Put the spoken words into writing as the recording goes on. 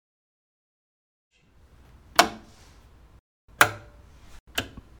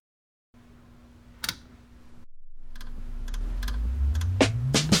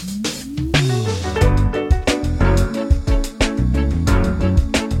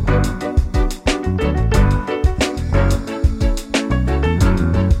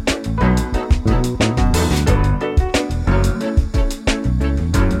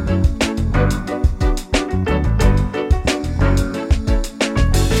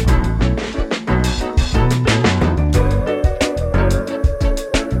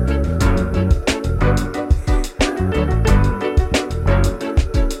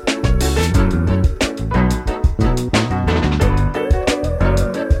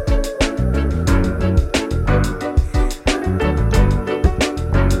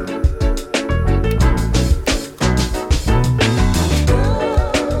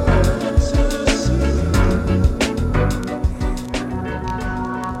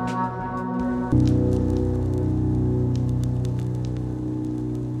Good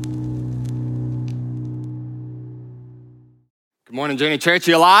morning, Journey Church.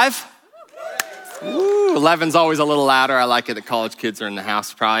 You alive? Ooh, 11's always a little louder. I like it. The college kids are in the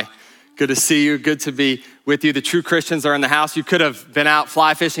house probably. Good to see you. Good to be with you. The true Christians are in the house. You could have been out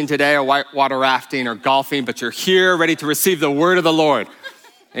fly fishing today or whitewater rafting or golfing, but you're here ready to receive the word of the Lord.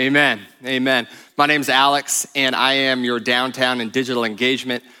 Amen. Amen. My name's Alex, and I am your downtown and digital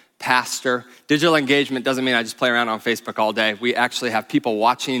engagement pastor. Digital engagement doesn't mean I just play around on Facebook all day. We actually have people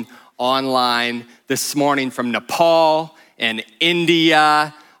watching online this morning from Nepal and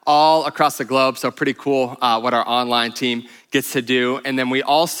India, all across the globe. So pretty cool what our online team gets to do. And then we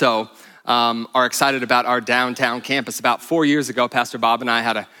also are excited about our downtown campus. About 4 years ago, Pastor Bob and I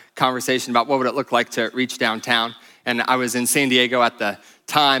had a conversation about what would it look like to reach downtown. And I was in San Diego at the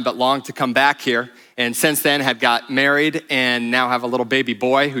time, but longed to come back here. And since then had got married and now have a little baby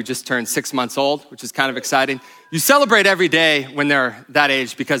boy who just turned 6 months old, which is kind of exciting. You celebrate every day when they're that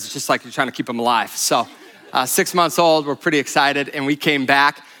age because it's just like you're trying to keep them alive. So 6 months old, we're pretty excited. And we came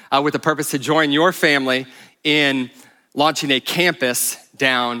back with the purpose to join your family in launching a campus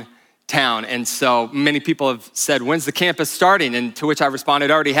downtown. And so many people have said, when's the campus starting? And to which I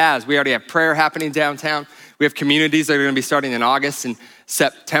responded, it already has. We already have prayer happening downtown. We have communities that are gonna be starting in August and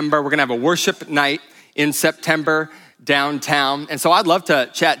September. We're gonna have a worship night in September downtown. And so I'd love to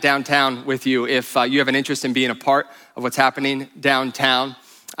chat downtown with you if you have an interest in being a part of what's happening downtown.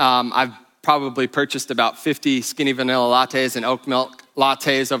 I've probably purchased about 50 skinny vanilla lattes and oat milk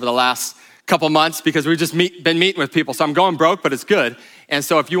lattes over the last couple months because we've just been meeting with people. So I'm going broke, but it's good. And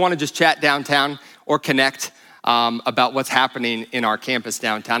so if you want to just chat downtown or connect about what's happening in our campus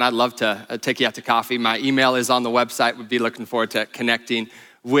downtown, I'd love to take you out to coffee. My email is on the website. We'd be looking forward to connecting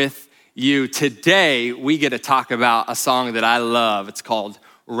with you. Today, we get to talk about a song that I love. It's called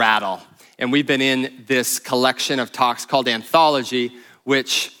Rattle. And we've been in this collection of talks called Anthology,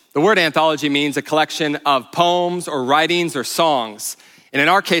 which the word anthology means a collection of poems or writings or songs. And in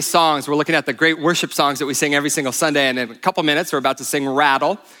our case, songs, we're looking at the great worship songs that we sing every single Sunday. And in a couple minutes, we're about to sing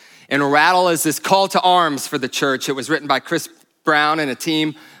Rattle. And Rattle is this call to arms for the church. It was written by Chris Brown and a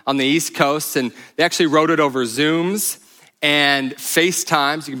team on the East Coast. And they actually wrote it over Zooms and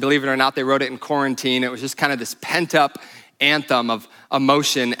FaceTimes. You can believe it or not, they wrote it in quarantine. It was just kind of this pent up anthem of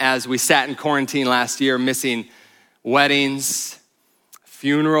emotion as we sat in quarantine last year, missing weddings,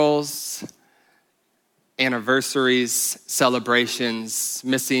 funerals, anniversaries, celebrations,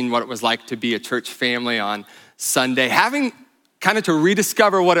 missing what it was like to be a church family on Sunday, having kind of to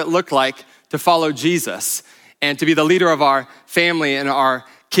rediscover what it looked like to follow Jesus and to be the leader of our family and our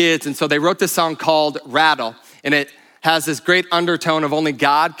kids. And so they wrote this song called Rattle, and it has this great undertone of only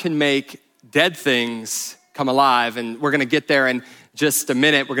God can make dead things come alive. And we're gonna get there in just a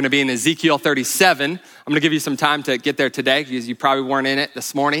minute. We're gonna be in Ezekiel 37. I'm gonna give you some time to get there today because you probably weren't in it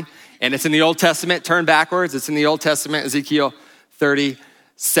this morning. And it's in the Old Testament, turn backwards. It's in the Old Testament, Ezekiel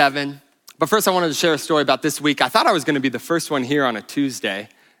 37. But first I wanted to share a story about this week. I thought I was gonna be the first one here on a Tuesday.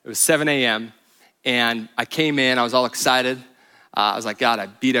 It was 7 a.m. and I came in, I was all excited. I was like, God, I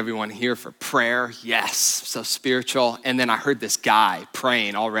beat everyone here for prayer. Yes, so spiritual. And then I heard this guy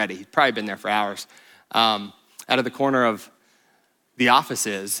praying already. He'd probably been there for hours out of the corner of the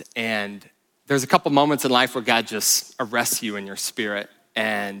offices. And there's a couple moments in life where God just arrests you in your spirit.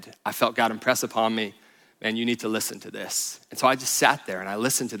 And I felt God impress upon me, man, you need to listen to this. And so I just sat there and I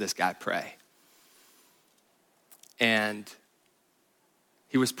listened to this guy pray. And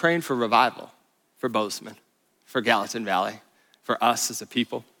he was praying for revival for Bozeman, for Gallatin Valley, for us as a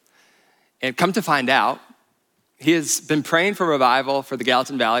people. And come to find out, he has been praying for revival for the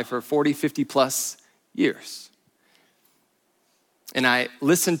Gallatin Valley for 40, 50 plus years. And I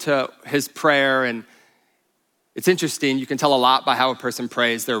listened to his prayer, and it's interesting. You can tell a lot by how a person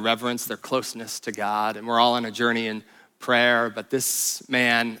prays, their reverence, their closeness to God. And we're all on a journey in prayer. But this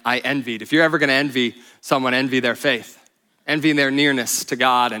man, I envied. If you're ever going to envy someone, envy their faith, envy their nearness to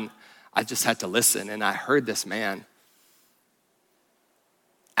God. And I just had to listen. And I heard this man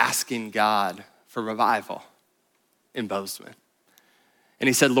asking God for revival in Bozeman. And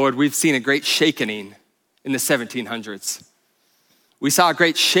he said, Lord, we've seen a great shakening in the 1700s. We saw a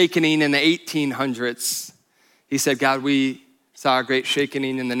great shakening in the 1800s. He said, God, we saw a great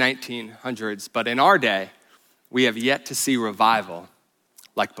shakening in the 1900s, but in our day, we have yet to see revival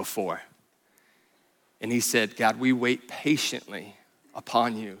like before. And he said, God, we wait patiently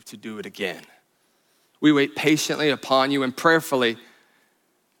upon you to do it again. We wait patiently upon you and prayerfully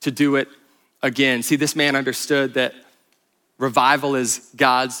to do it again. See, this man understood that revival is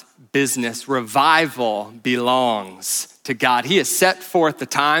God's business. Revival belongs to God. He has set forth the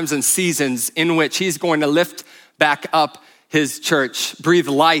times and seasons in which he's going to lift back up his church, breathe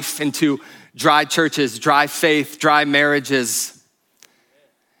life into dry churches, dry faith, dry marriages.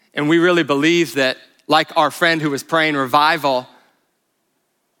 And we really believe that, like our friend who was praying, revival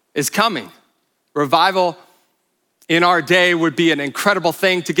is coming. Revival in our day would be an incredible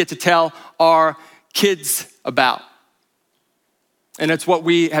thing to get to tell our kids about. And it's what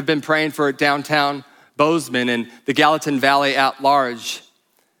we have been praying for at downtown Bozeman and the Gallatin Valley at large.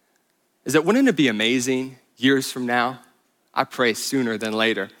 Is that wouldn't it be amazing years from now? I pray sooner than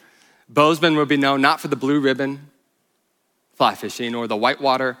later. Bozeman will be known not for the blue ribbon fly fishing or the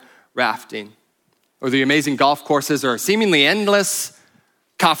whitewater rafting or the amazing golf courses or seemingly endless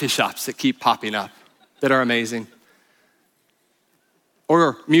coffee shops that keep popping up that are amazing,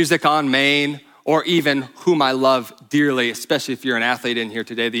 or music on Main, or even whom I love dearly, especially if you're an athlete in here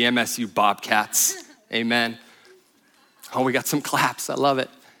today, the MSU Bobcats. Amen. Oh, we got some claps. I love it.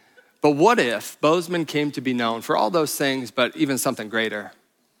 But what if Bozeman came to be known for all those things, but even something greater?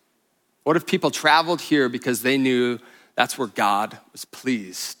 What if people traveled here because they knew that's where God was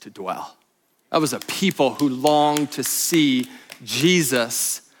pleased to dwell? That was a people who longed to see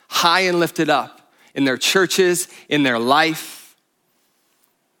Jesus high and lifted up in their churches, in their life.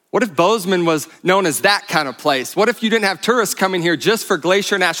 What if Bozeman was known as that kind of place? What if you didn't have tourists coming here just for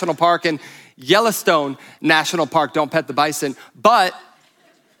Glacier National Park and Yellowstone National Park, don't pet the bison, but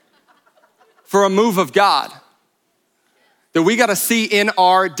for a move of God that we got to see in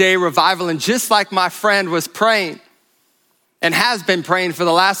our day revival? And just like my friend was praying and has been praying for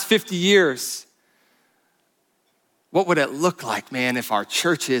the last 50 years, what would it look like, man, if our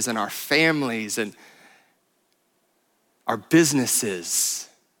churches and our families and our businesses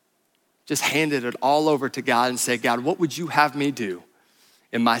just handed it all over to God and said, God, what would you have me do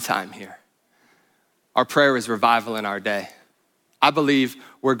in my time here? Our prayer is revival in our day. I believe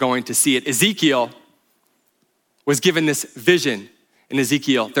we're going to see it. Ezekiel was given this vision in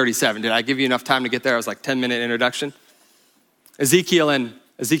Ezekiel 37. Did I give you enough time to get there? I was like 10-minute introduction. Ezekiel in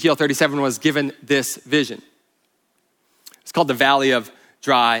Ezekiel 37 was given this vision. It's called the Valley of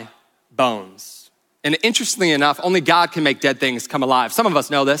Dry Bones. And interestingly enough, only God can make dead things come alive. Some of us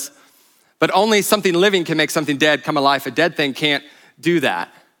know this, but only something living can make something dead come alive. A dead thing can't do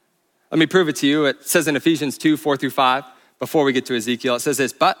that. Let me prove it to you. It says in Ephesians 2, 4-5, before we get to Ezekiel, it says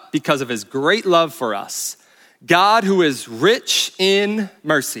this: but because of his great love for us, God, who is rich in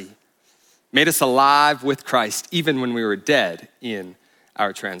mercy, made us alive with Christ, even when we were dead in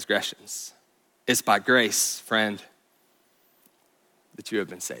our transgressions. It's by grace, friend, that you have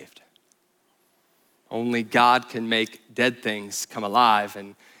been saved. Only God can make dead things come alive,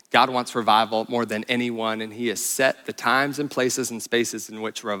 and God wants revival more than anyone, and he has set the times and places and spaces in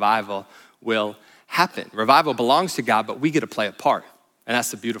which revival will happen. Revival belongs to God, but we get to play a part, and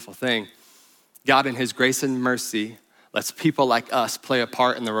that's the beautiful thing. God, in his grace and mercy, lets people like us play a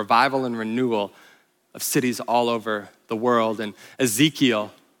part in the revival and renewal of cities all over the world. And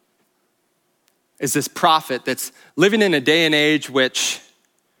Ezekiel is this prophet that's living in a day and age which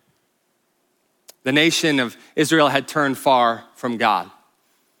the nation of Israel had turned far from God.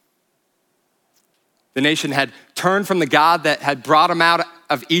 The nation had turned from the God that had brought them out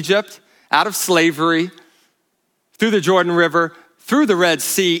of Egypt, out of slavery, through the Jordan River, through the Red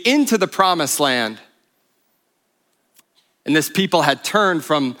Sea, into the promised land. And this people had turned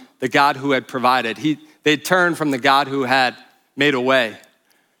from the God who had provided. They'd turned from the God who had made a way.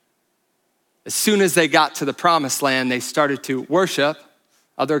 As soon as they got to the promised land, they started to worship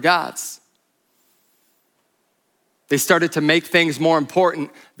other gods. They started to make things more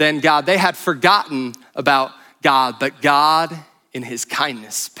important than God. They had forgotten about God, but God, in his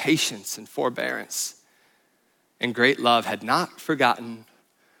kindness, patience, and forbearance, and great love, had not forgotten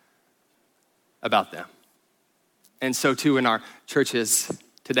about them. And so too in our churches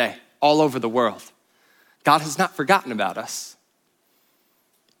today, all over the world. God has not forgotten about us.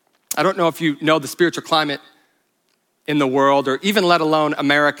 I don't know if you know the spiritual climate in the world, or even let alone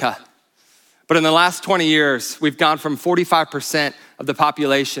America, but in the last 20 years, we've gone from 45% of the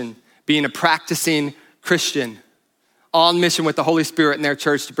population being a practicing Christian on mission with the Holy Spirit in their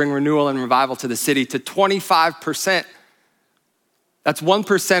church to bring renewal and revival to the city, to 25%. That's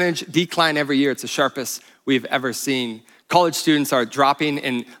 1% decline every year. It's the sharpest we've ever seen. College students are dropping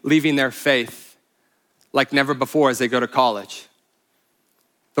and leaving their faith like never before as they go to college.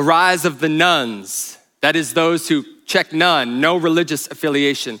 The rise of the nuns, that is those who check none, no religious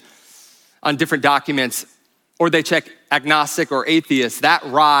affiliation on different documents, or they check agnostic or atheist, that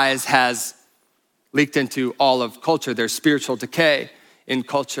rise has leaked into all of culture. There's spiritual decay in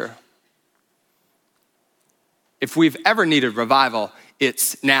culture. If we've ever needed revival,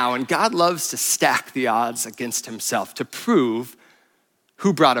 it's now. And God loves to stack the odds against himself to prove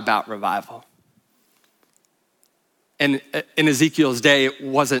who brought about revival. And in Ezekiel's day, it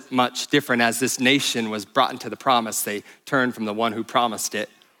wasn't much different. As this nation was brought into the promise, they turned from the one who promised it.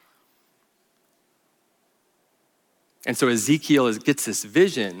 And so Ezekiel gets this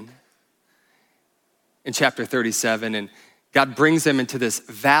vision in chapter 37, and God brings them into this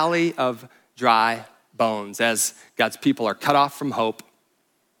valley of dry bones as God's people are cut off from hope,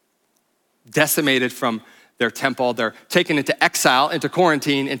 decimated from their temple. They're taken into exile, into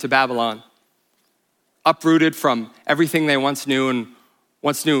quarantine, into Babylon, uprooted from everything they once knew and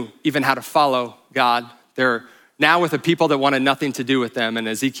once knew even how to follow God. They're now with a people that wanted nothing to do with them, and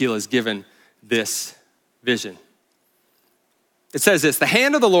Ezekiel is given this vision. It says this: the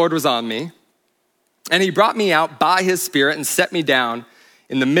hand of the Lord was on me, and he brought me out by his spirit and set me down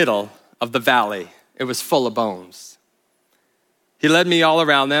in the middle of the valley. It was full of bones. He led me all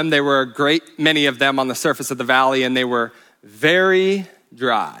around them. There were a great many of them on the surface of the valley, and they were very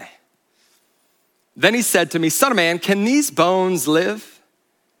dry. Then he said to me, son of man, can these bones live?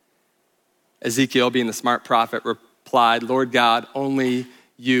 Ezekiel, being the smart prophet, replied, Lord God, only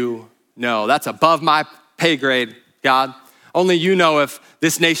you know. That's above my pay grade, God. Only you know if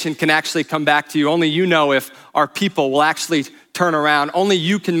this nation can actually come back to you. Only you know if our people will actually turn around. Only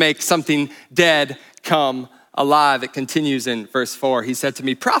you can make something dead come alive. It continues in verse 4. He said to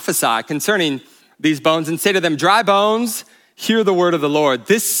me, prophesy concerning these bones and say to them, dry bones, hear the word of the Lord.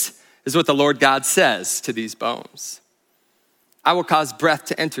 This is what the Lord God says to these bones. I will cause breath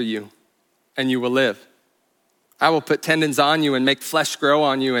to enter you, and you will live. I will put tendons on you and make flesh grow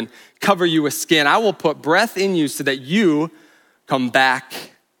on you and cover you with skin. I will put breath in you so that you come back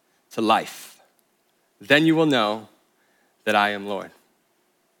to life. Then you will know that I am Lord.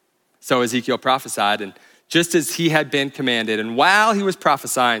 So Ezekiel prophesied, and just as he had been commanded, and while he was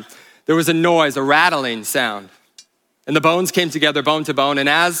prophesying, there was a noise, a rattling sound. And the bones came together, bone to bone, and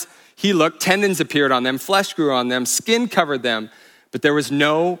as he looked, tendons appeared on them, flesh grew on them, skin covered them, but there was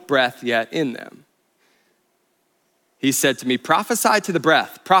no breath yet in them. He said to me, prophesy to the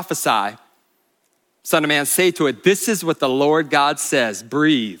breath, prophesy. Son of man, say to it, this is what the Lord God says,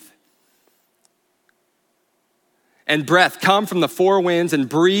 breathe. And breath, come from the four winds and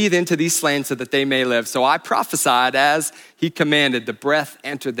breathe into these slain so that they may live. So I prophesied as he commanded. The breath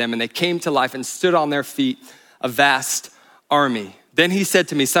entered them and they came to life and stood on their feet, a vast army. Then he said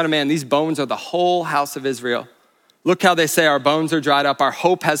to me, son of man, these bones are the whole house of Israel. Look how they say our bones are dried up. Our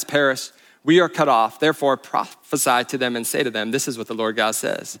hope has perished. We are cut off. Therefore prophesy to them and say to them, this is what the Lord God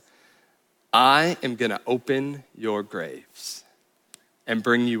says. I am going to open your graves and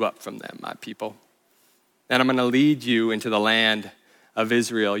bring you up from them, my people. And I'm going to lead you into the land of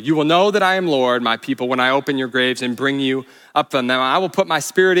Israel. You will know that I am Lord, my people, when I open your graves and bring you up from them. I will put my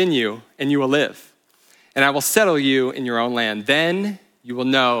spirit in you and you will live. And I will settle you in your own land. Then you will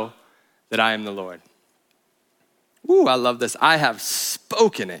know that I am the Lord. Ooh, I love this. I have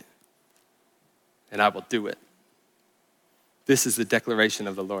spoken it and I will do it. This is the declaration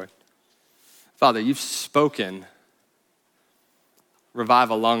of the Lord. Father, you've spoken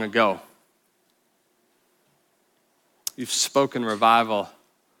revival long ago. You've spoken revival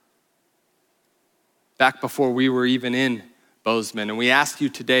back before we were even in Bozeman. And we ask you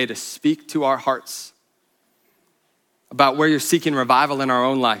today to speak to our hearts about where you're seeking revival in our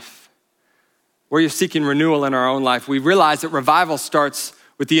own life, where you're seeking renewal in our own life. We realize that revival starts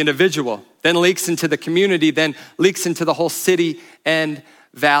with the individual, then leaks into the community, then leaks into the whole city and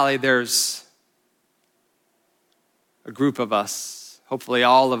valley. There's a group of us, hopefully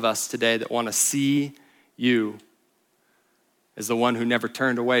all of us today, that want to see you as the one who never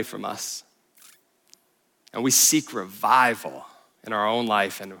turned away from us. And we seek revival in our own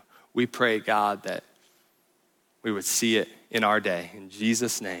life, and we pray, God, that we would see it in our day. In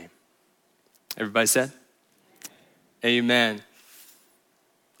Jesus' name. Everybody said? Amen.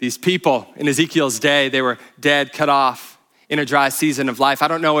 These people in Ezekiel's day, they were dead, cut off in a dry season of life. I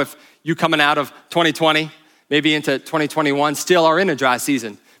don't know if you coming out of 2020, maybe into 2021, still are in a dry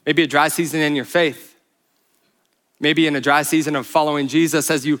season. Maybe a dry season in your faith. Maybe in a dry season of following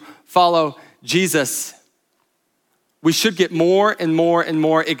Jesus. As you follow Jesus, we should get more and more and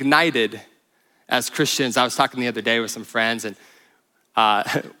more ignited as Christians. I was talking the other day with some friends, and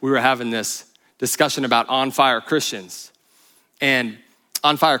we were having this discussion about on-fire Christians. And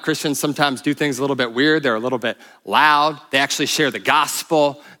on-fire Christians sometimes do things a little bit weird. They're a little bit loud. They actually share the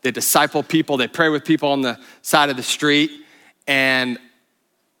gospel. They disciple people. They pray with people on the side of the street. And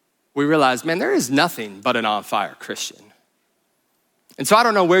we realized, man, there is nothing but an on-fire Christian. And so I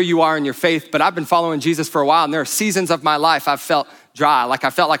don't know where you are in your faith, but I've been following Jesus for a while, and there are seasons of my life I've felt dry, like I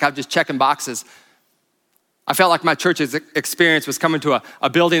felt like I'm just checking boxes. I felt like my church's experience was coming to a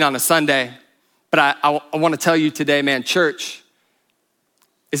building on a Sunday. But I want to tell you today, man, church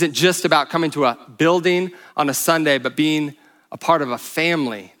isn't just about coming to a building on a Sunday, but being a part of a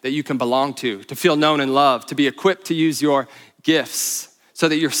family that you can belong to feel known and loved, to be equipped to use your gifts so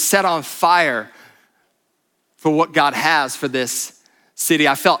that you're set on fire for what God has for this city.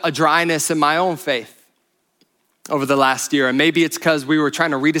 I felt a dryness in my own faith over the last year. And maybe it's because we were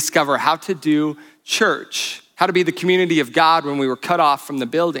trying to rediscover how to do church, how to be the community of God when we were cut off from the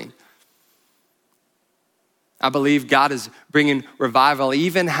building. I believe God is bringing revival,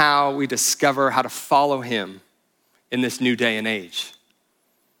 even how we discover how to follow him in this new day and age.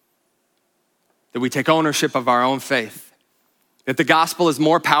 That we take ownership of our own faith. That the gospel is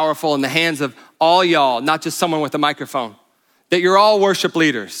more powerful in the hands of all y'all, not just someone with a microphone. That you're all worship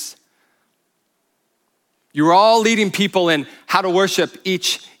leaders. You're all leading people in how to worship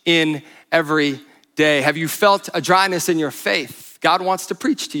each in every day. Have you felt a dryness in your faith? God wants to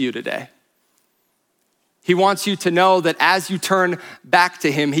preach to you today. He wants you to know that as you turn back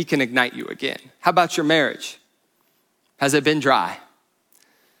to him, he can ignite you again. How about your marriage? Has it been dry?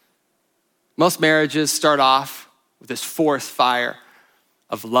 Most marriages start off with this forest fire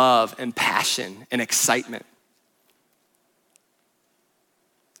of love and passion and excitement.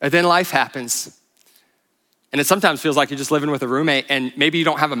 And then life happens. And it sometimes feels like you're just living with a roommate and maybe you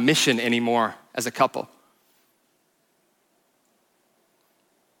don't have a mission anymore as a couple.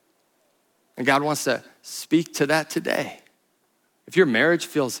 And God wants to speak to that today. If your marriage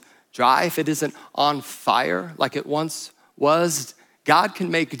feels dry, if it isn't on fire like it once was, God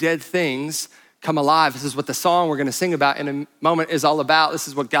can make dead things come alive. This is what the song we're going to sing about in a moment is all about. This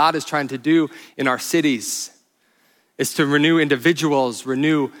is what God is trying to do in our cities. It's to renew individuals,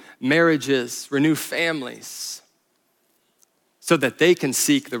 renew marriages, renew families so that they can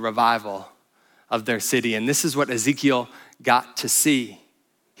seek the revival of their city. And this is what Ezekiel got to see.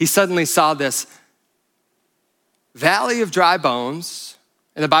 He suddenly saw this valley of dry bones,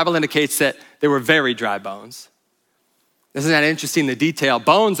 and the Bible indicates that they were very dry bones. Isn't that interesting, the detail?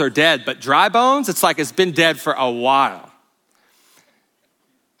 Bones are dead, but dry bones, it's like it's been dead for a while.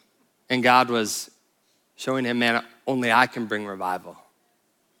 And God was showing him, man, only I can bring revival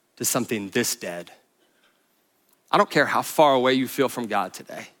to something this dead. I don't care how far away you feel from God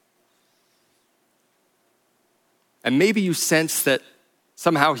today. And maybe you sense that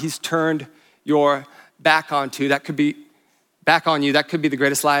somehow he's turned your back onto, that could be back on you, that could be the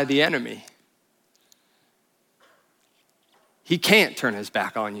greatest lie of the enemy. He can't turn his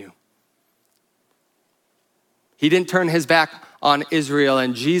back on you. He didn't turn his back on Israel,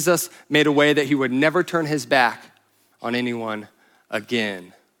 and Jesus made a way that he would never turn his back on anyone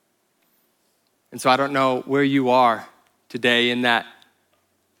again. And so I don't know where you are today in that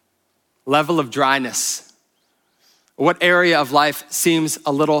level of dryness. What area of life seems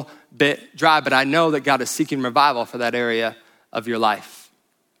a little bit dry, but I know that God is seeking revival for that area of your life.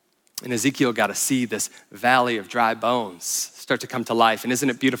 And Ezekiel got to see this valley of dry bones start to come to life. And isn't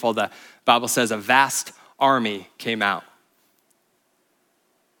it beautiful? The Bible says a vast army came out.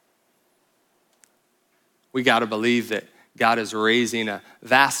 We got to believe that God is raising a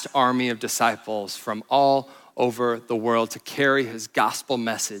vast army of disciples from all over the world to carry his gospel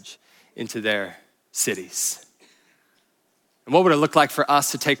message into their cities. And what would it look like for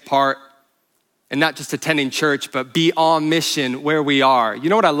us to take part and not just attending church, but be on mission where we are? You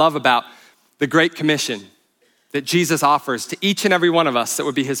know what I love about the Great Commission that Jesus offers to each and every one of us that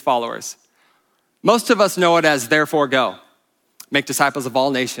would be his followers? Most of us know it as therefore go. Make disciples of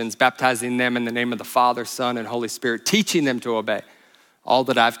all nations, baptizing them in the name of the Father, Son, and Holy Spirit, teaching them to obey all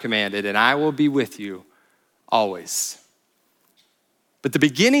that I've commanded, and I will be with you always. But the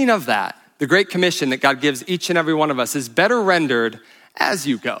beginning of that, the Great Commission that God gives each and every one of us, is better rendered as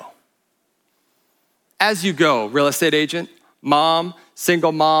you go. As you go, real estate agent, mom,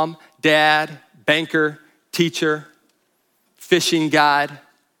 single mom, dad, banker, teacher, fishing guide.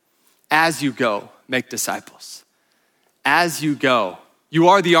 As you go, make disciples. As you go, you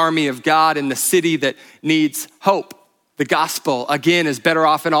are the army of God in the city that needs hope. The gospel, again, is better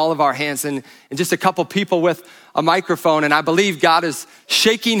off in all of our hands than in just a couple people with a microphone. And I believe God is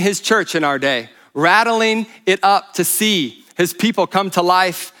shaking his church in our day, rattling it up to see his people come to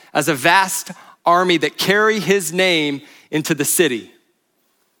life as a vast army that carry his name into the city.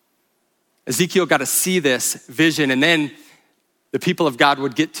 Ezekiel got to see this vision, and then the people of God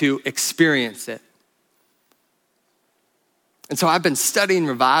would get to experience it. And so I've been studying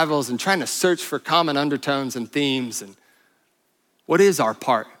revivals and trying to search for common undertones and themes. And What is our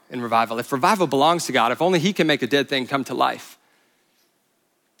part in revival? If revival belongs to God, if only he can make a dead thing come to life,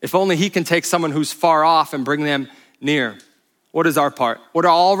 if only he can take someone who's far off and bring them near, what is our part? What do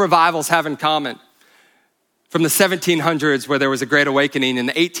all revivals have in common? From the 1700s, where there was a great awakening, in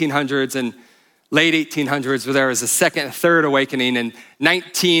the 1800s and late 1800s, where there was a second and third awakening, in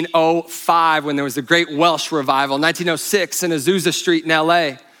 1905, when there was the Great Welsh Revival, 1906 in Azusa Street in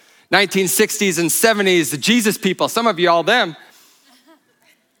LA, 1960s and 70s, the Jesus People, some of you all them.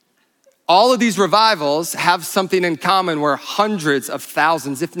 All of these revivals have something in common where hundreds of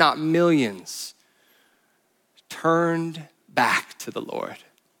thousands, if not millions, turned back to the Lord.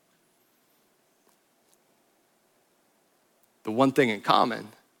 The one thing in common,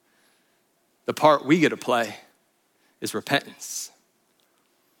 the part we get to play, is repentance.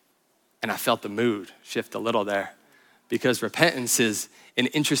 And I felt the mood shift a little there, because repentance is an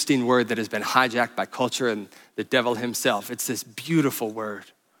interesting word that has been hijacked by culture and the devil himself. It's this beautiful word.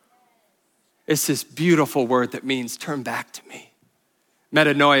 It's this beautiful word that means turn back to me.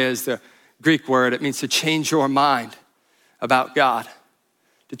 Metanoia is the Greek word. It means to change your mind about God,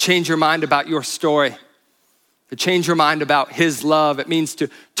 to change your mind about your story, to change your mind about his love. It means to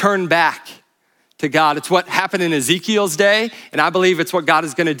turn back to God. It's what happened in Ezekiel's day, and I believe it's what God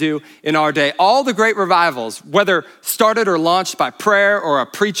is going to do in our day. All the great revivals, whether started or launched by prayer or a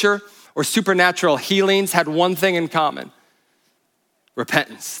preacher or supernatural healings, had one thing in common: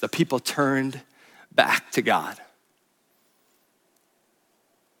 repentance. The people turned back to God.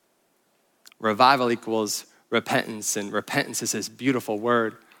 Revival equals repentance, and repentance is this beautiful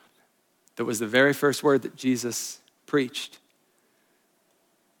word that was the very first word that Jesus preached.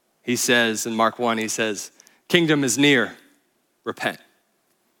 He says in Mark 1, he says, kingdom is near, repent.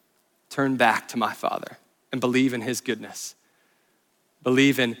 Turn back to my Father and believe in his goodness.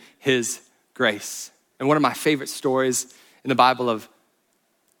 Believe in his grace. And one of my favorite stories in the Bible of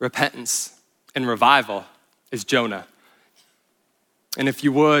repentance and revival is Jonah. And if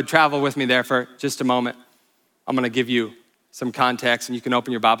you would, travel with me there for just a moment. I'm gonna give you some context, and you can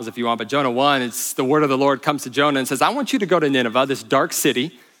open your Bibles if you want. But Jonah 1, it's the word of the Lord comes to Jonah and says, I want you to go to Nineveh, this dark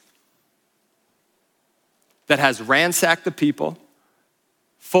city that has ransacked the people,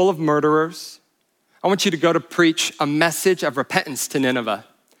 full of murderers. I want you to go to preach a message of repentance to Nineveh.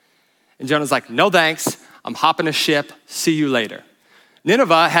 And Jonah's like, no thanks, I'm hopping a ship, see you later.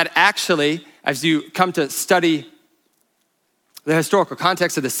 Nineveh had actually, as you come to study the historical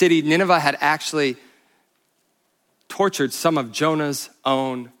context of the city, Nineveh had actually tortured some of Jonah's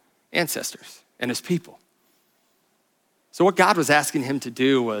own ancestors and his people. So what God was asking him to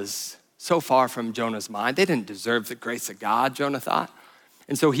do was so far from Jonah's mind. They didn't deserve the grace of God, Jonah thought.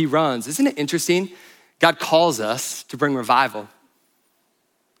 And so he runs. Isn't it interesting? God calls us to bring revival.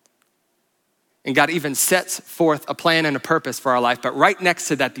 And God even sets forth a plan and a purpose for our life. But right next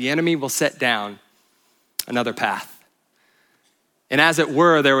to that, the enemy will set down another path. And as it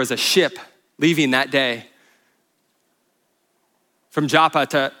were, there was a ship leaving that day from Joppa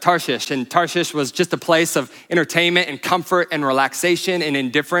to Tarshish. And Tarshish was just a place of entertainment and comfort and relaxation and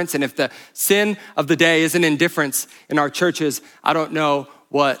indifference. And if the sin of the day isn't indifference in our churches, I don't know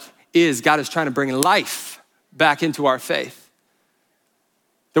what is. God is trying to bring life back into our faith.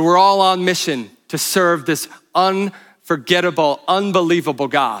 That we're all on mission to serve this unforgettable, unbelievable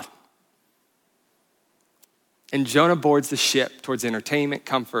God. And Jonah boards the ship towards entertainment,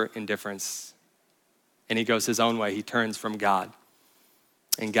 comfort, indifference. And he goes his own way. He turns from God.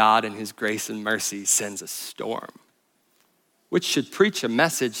 And God, in his grace and mercy, sends a storm, which should preach a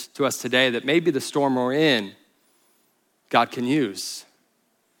message to us today that maybe the storm we're in, God can use.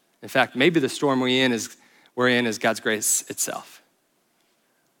 In fact, maybe the storm we're in is God's grace itself.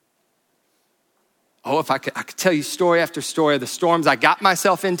 Oh, if I could tell you story after story of the storms I got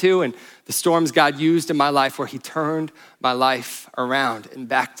myself into and the storms God used in my life where he turned my life around and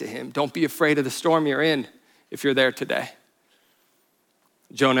back to him. Don't be afraid of the storm you're in if you're there today.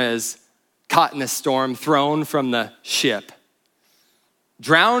 Jonah is caught in this storm, thrown from the ship,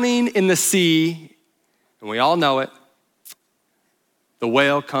 drowning in the sea, and we all know it. The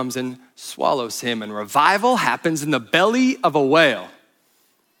whale comes and swallows him, and revival happens in the belly of a whale,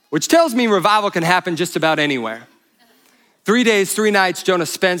 which tells me revival can happen just about anywhere. 3 days, 3 nights Jonah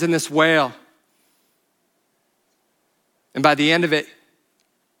spends in this whale. And by the end of it,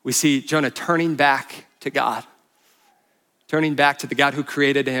 we see Jonah turning back to God. Turning back to the God who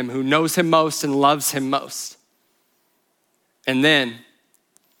created him, who knows him most and loves him most. And then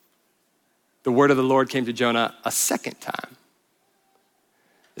the word of the Lord came to Jonah a second time.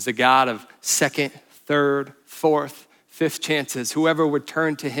 As a God of second, third, fourth, fifth chances, whoever would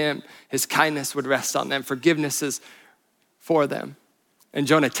turn to him, his kindness would rest on them. Forgiveness is for them. And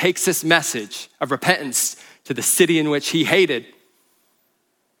Jonah takes this message of repentance to the city in which he hated,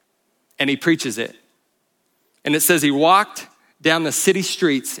 and he preaches it. And it says he walked down the city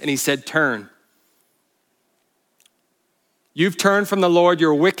streets and he said, turn. You've turned from the Lord.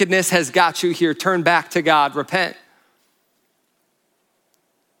 Your wickedness has got you here. Turn back to God. Repent.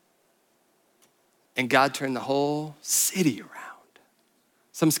 And God turned the whole city around.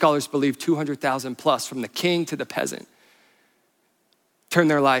 Some scholars believe 200,000 plus, from the king to the peasant, turned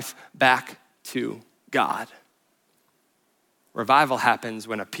their life back to God. Revival happens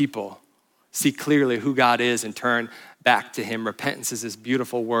when a people see clearly who God is and turn back to him. Repentance is this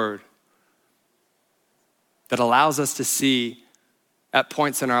beautiful word that allows us to see at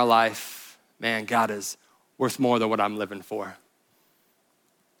points in our life, man, God is worth more than what I'm living for.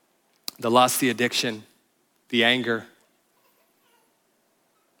 The lust, the addiction, the anger,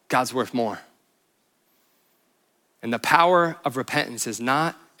 God's worth more. And the power of repentance is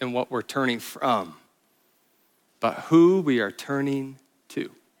not in what we're turning from, but who we are turning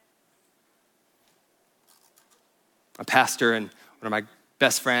to. A pastor and one of my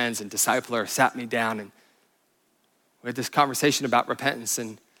best friends and discipler sat me down, and we had this conversation about repentance,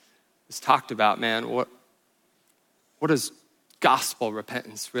 and it's talked about, man, what does gospel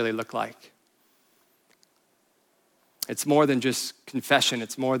repentance really look like? It's more than just confession.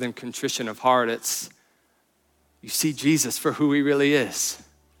 It's more than contrition of heart. It's you see Jesus for who he really is.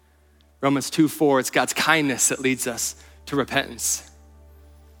 Romans 2:4, it's God's kindness that leads us to repentance.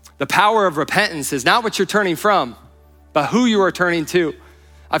 The power of repentance is not what you're turning from, but who you are turning to.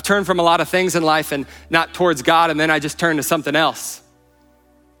 I've turned from a lot of things in life and not towards God, and then I just turn to something else.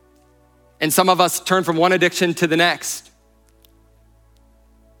 And some of us turn from one addiction to the next.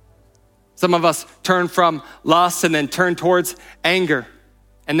 Some of us turn from lust and then turn towards anger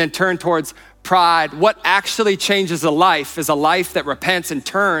and then turn towards pride. What actually changes a life is a life that repents and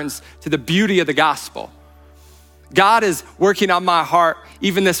turns to the beauty of the gospel. God is working on my heart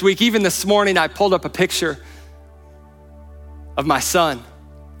even this week. Even this morning, I pulled up a picture of my son,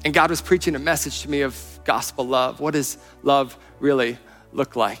 and God was preaching a message to me of gospel love. What does love really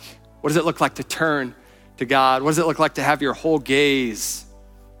look like? What does it look like to turn to God? What does it look like to have your whole gaze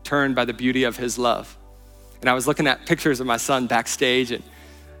turned by the beauty of his love? And I was looking at pictures of my son backstage, and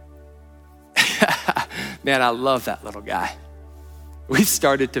man, I love that little guy. We've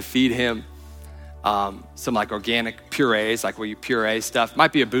started to feed him some like organic purees, like where you puree stuff.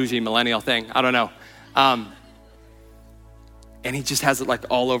 Might be a bougie millennial thing, I don't know. And he just has it like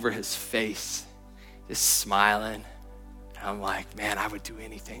all over his face, just smiling. And I'm like, man, I would do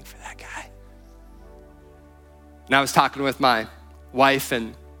anything for that guy. And I was talking with my wife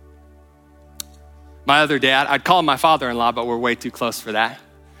and my other dad. I'd call him my father-in-law, but we're way too close for that.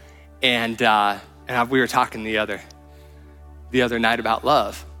 And we were talking the other night about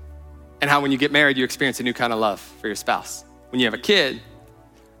love and how when you get married, you experience a new kind of love for your spouse. When you have a kid,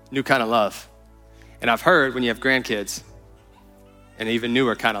 new kind of love. And I've heard when you have grandkids, an even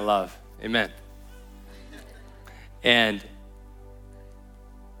newer kind of love. Amen. And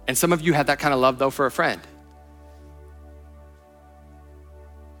some of you have that kind of love, though, for a friend.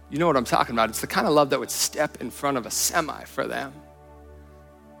 You know what I'm talking about. It's the kind of love that would step in front of a semi for them.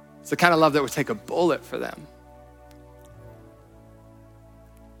 It's the kind of love that would take a bullet for them.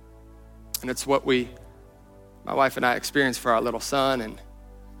 And it's what my wife and I experienced for our little son. And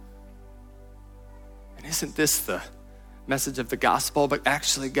isn't this the message of the gospel? But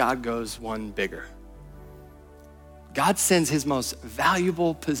actually, God goes one bigger. God sends his most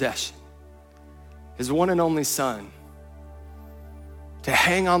valuable possession, his one and only son, to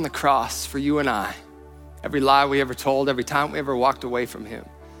hang on the cross for you and I. Every lie we ever told, every time we ever walked away from him,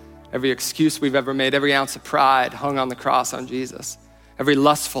 every excuse we've ever made, every ounce of pride hung on the cross on Jesus. Every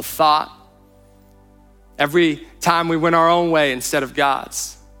lustful thought, every time we went our own way instead of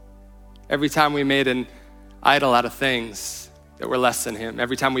God's. Every time we made an idol out of things that were less than him.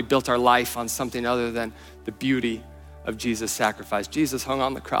 Every time we built our life on something other than the beauty of Jesus' sacrifice. Jesus hung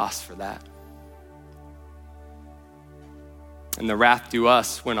on the cross for that. And the wrath due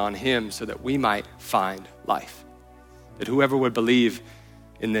us went on him so that we might find life. That whoever would believe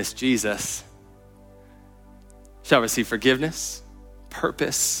in this Jesus shall receive forgiveness,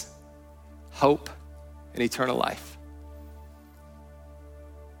 purpose, hope, and eternal life.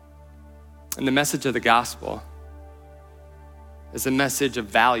 And the message of the gospel is a message of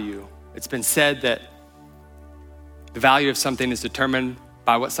value. It's been said that the value of something is determined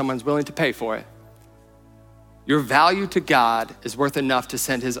by what someone's willing to pay for it. Your value to God is worth enough to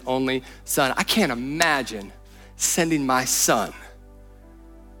send his only son. I can't imagine sending my son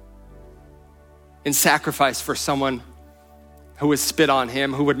in sacrifice for someone who would spit on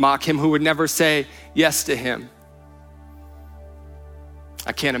him, who would mock him, who would never say yes to him.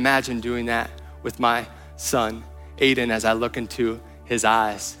 I can't imagine doing that with my son, Aiden, as I look into his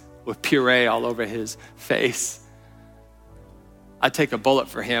eyes with puree all over his face. I'd take a bullet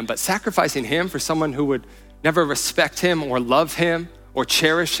for him, but sacrificing him for someone who would never respect him or love him or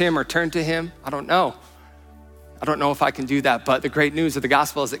cherish him or turn to him, I don't know. I don't know if I can do that, but the great news of the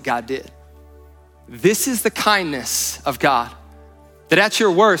gospel is that God did. This is the kindness of God, that at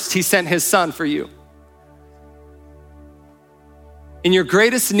your worst, he sent his son for you. In your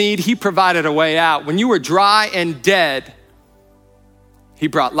greatest need, he provided a way out. When you were dry and dead, he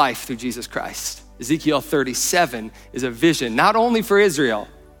brought life through Jesus Christ. Ezekiel 37 is a vision, not only for Israel,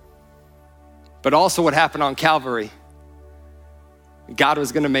 but also what happened on Calvary. God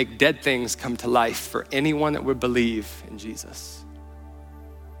was gonna make dead things come to life for anyone that would believe in Jesus.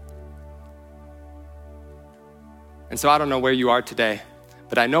 And so I don't know where you are today,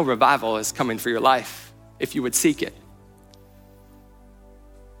 but I know revival is coming for your life if you would seek it.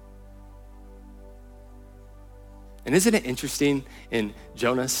 And isn't it interesting in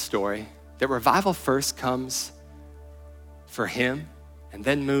Jonah's story that revival first comes for him and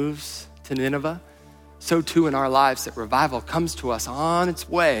then moves to Nineveh? So too in our lives that revival comes to us on its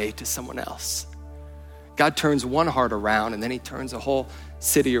way to someone else. God turns one heart around and then he turns a whole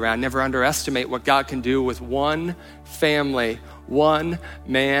city around. Never underestimate what God can do with one family, one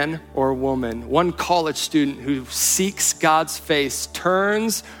man or woman, one college student who seeks God's face,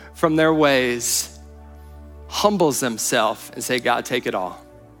 turns from their ways, humbles themselves and say, God, take it all.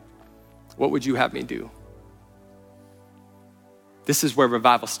 What would you have me do? This is where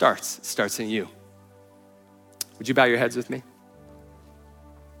revival starts. It starts in you. Would you bow your heads with me?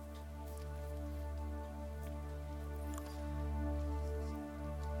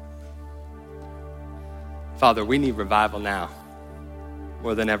 Father, we need revival now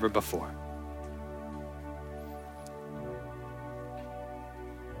more than ever before.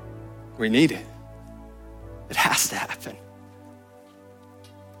 We need it. It has to happen.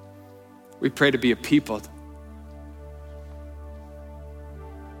 We pray to be a people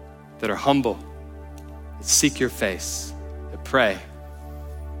that are humble, that seek your face, that pray,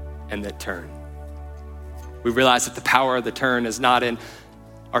 and that turn. We realize that the power of the turn is not in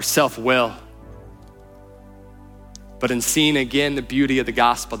our self-will, but in seeing again the beauty of the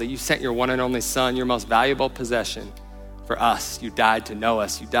gospel, that you sent your one and only son, your most valuable possession, for us. You died to know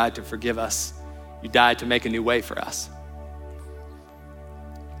us. You died to forgive us. You died to make a new way for us.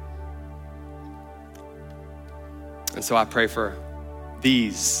 And so I pray for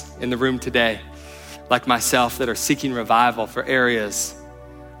these in the room today, like myself, that are seeking revival for areas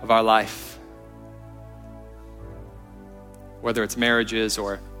of our life, whether it's marriages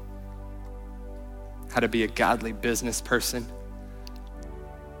or how to be a godly business person,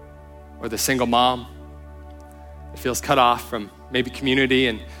 or the single mom that feels cut off from maybe community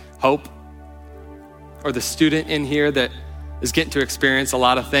and hope, or the student in here that is getting to experience a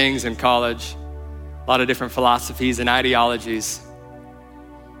lot of things in college, a lot of different philosophies and ideologies,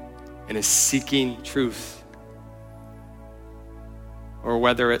 and is seeking truth. Or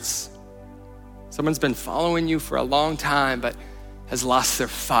whether it's someone's been following you for a long time but has lost their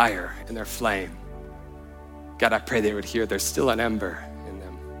fire and their flame. God, I pray they would hear there's still an ember in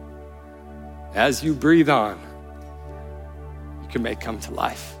them. As you breathe on, you can make come to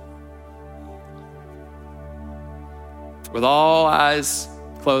life. With all eyes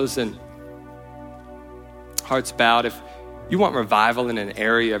closed and hearts bowed, if you want revival in an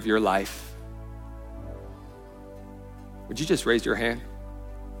area of your life, would you just raise your hand?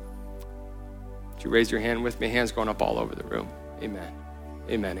 Would you raise your hand with me? Hands going up all over the room. Amen.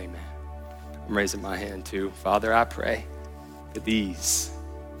 Amen. Amen. I'm raising my hand too. Father, I pray for these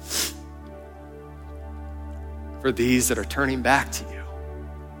that are turning back to you.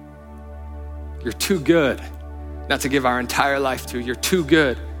 You're too good not to give our entire life to. You're too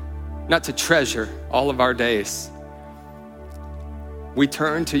good not to treasure all of our days. We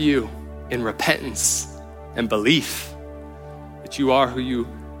turn to you in repentance and belief that you are who you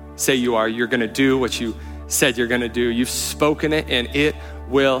say you are. You're gonna do what you said you're gonna do. You've spoken it and it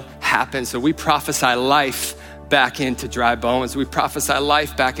will happen. So we prophesy life back into dry bones. We prophesy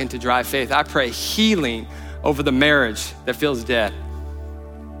life back into dry faith. I pray healing over the marriage that feels dead.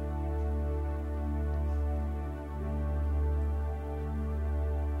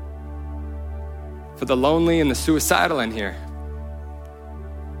 For the lonely and the suicidal in here,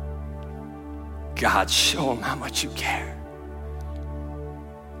 God, show them how much you care.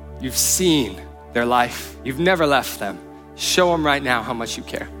 You've seen their life. You've never left them. Show them right now how much you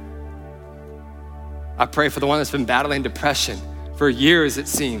care. I pray for the one that's been battling depression for years, it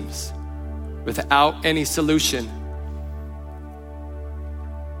seems, without any solution.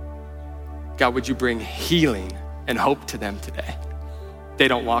 God, would you bring healing and hope to them today? They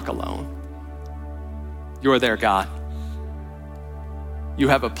don't walk alone. You're their God. You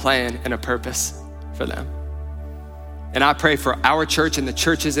have a plan and a purpose for them. And I pray for our church and the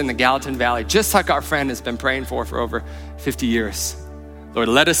churches in the Gallatin Valley, just like our friend has been praying for over 50 years. Lord,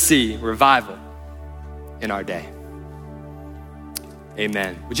 let us see revival in our day.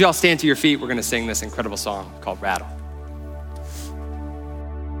 Amen. Would you all stand to your feet? We're going to sing this incredible song called Rattle.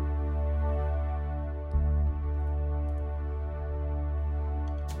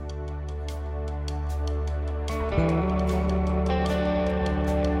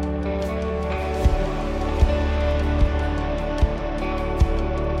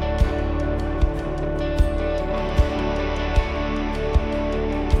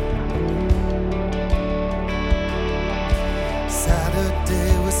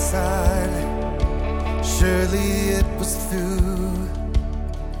 Surely it was through,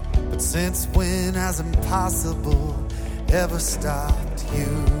 but since when has impossible ever stopped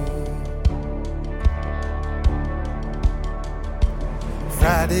you?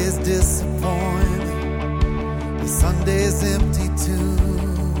 Friday's disappointment, Sunday's empty too.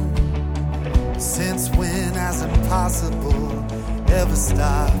 Since when has impossible ever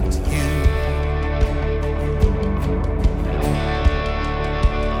stopped you?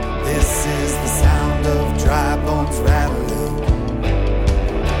 This is the sound of dry bones rattling.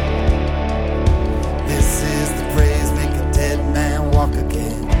 This is the praise make a dead man walk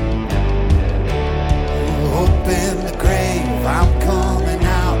again. Open the grave, I'm coming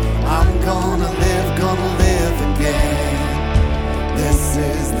out. I'm gonna live again. This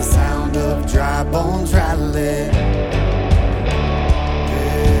is the sound of dry bones rattling.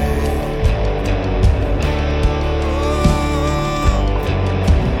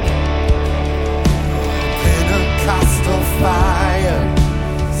 Fire,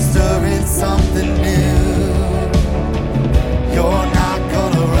 stirring something new. You're not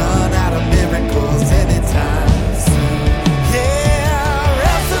gonna run out of miracles anytime soon. Yeah,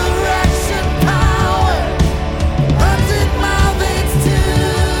 resurrection power runs in my veins too.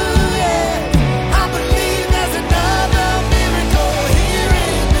 Yeah, I believe there's another miracle here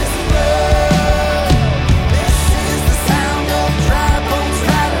in this world. This is the sound of dry bones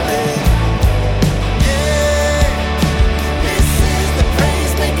rattling.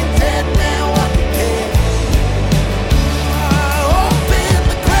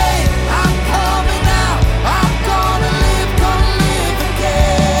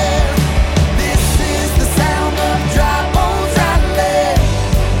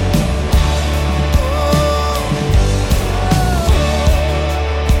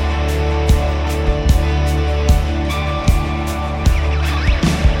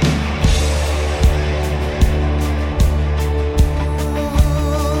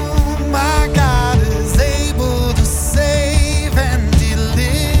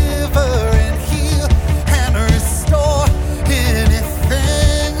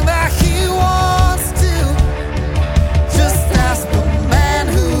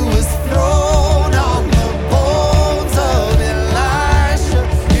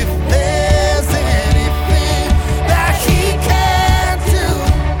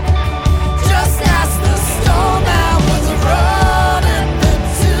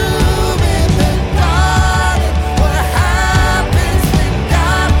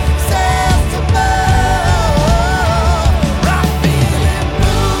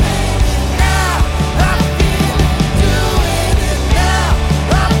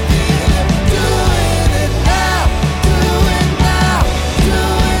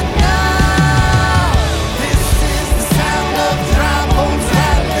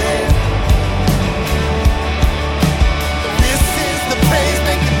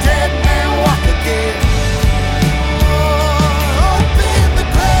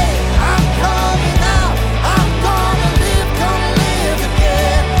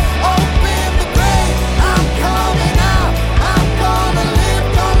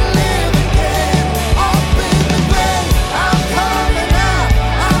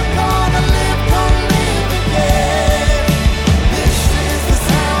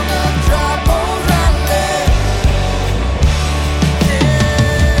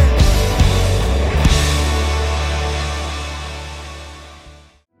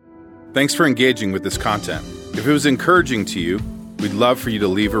 Thanks for engaging with this content. If it was encouraging to you, we'd love for you to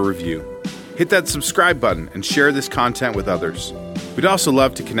leave a review. Hit that subscribe button and share this content with others. We'd also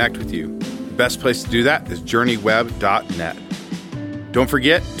love to connect with you. The best place to do that is journeyweb.net. Don't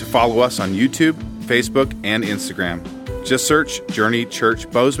forget to follow us on YouTube, Facebook, and Instagram. Just search Journey Church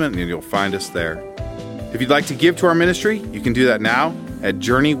Bozeman and you'll find us there. If you'd like to give to our ministry, you can do that now at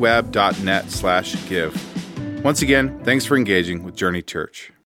journeyweb.net/give. Once again, thanks for engaging with Journey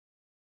Church.